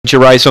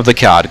Race of the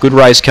card. Good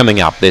race coming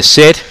up. They're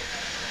set,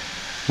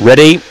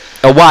 ready,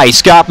 away.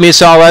 Scarp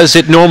Missile, as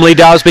it normally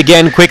does,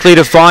 began quickly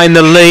to find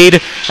the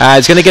lead.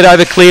 It's going to get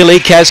over clearly.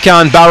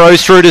 Kazkan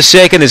burrows through to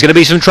second. There's going to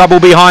be some trouble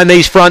behind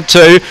these front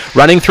two.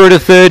 Running through to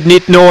third,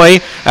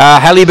 Nitnoy.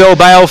 Hallibell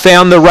Bale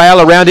found the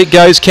rail. Around it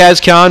goes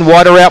Kazkan.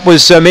 Wider out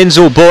was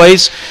Menzel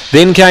Boys.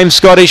 Then came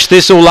Scottish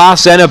Thistle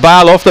last.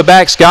 Annabelle off the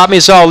back. Scarp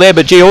Missile there,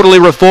 but Orderly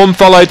Reform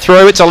followed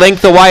through. It's a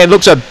length away and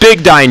looks a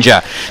big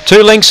danger.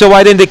 2 lengths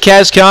away into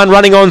Kazkan.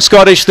 Running on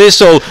Scottish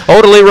Thistle.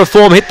 Orderly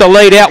Reform hit the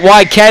lead out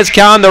wide.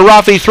 Kazkan, the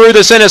roughie through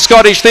the centre.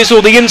 Scottish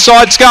Thistle, the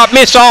inside. Scarp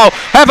Missile.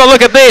 Have a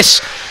look at this.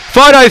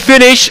 Photo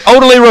finish,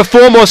 Orderly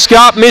Reform or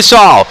Scarp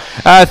Missile.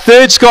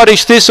 Third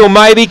Scottish Thistle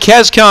maybe.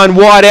 Kazkan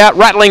wide out,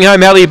 rattling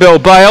home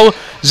Hallibell Bale.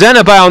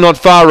 Zanabale not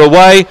far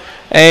away.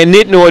 And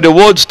Nitnoy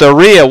towards the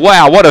rear.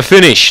 Wow, what a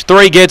finish.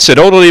 3 gets it.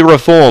 Orderly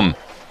Reform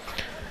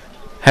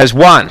has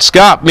won.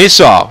 Scarp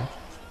Missile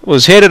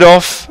was headed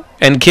off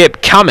and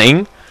kept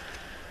coming.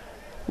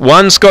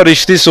 1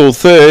 Scottish Thistle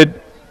third,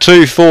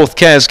 2 fourth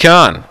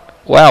Kazkan.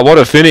 Wow, what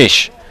a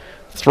finish.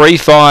 3,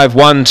 5,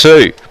 1,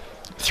 2.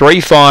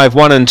 3, 5,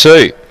 1 and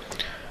 2.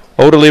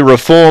 Orderly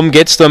Reform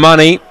gets the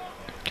money.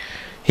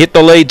 Hit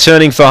the lead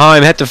turning for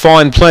home. Had to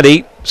find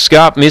plenty.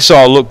 Scarp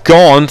Missile looked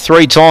gone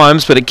 3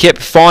 times, but it kept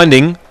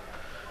finding.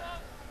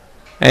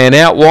 And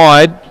out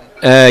wide,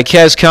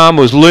 Kazkan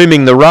was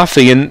looming the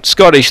roughie, and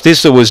Scottish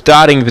Thistle was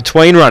darting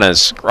between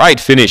runners. Great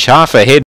finish, half ahead.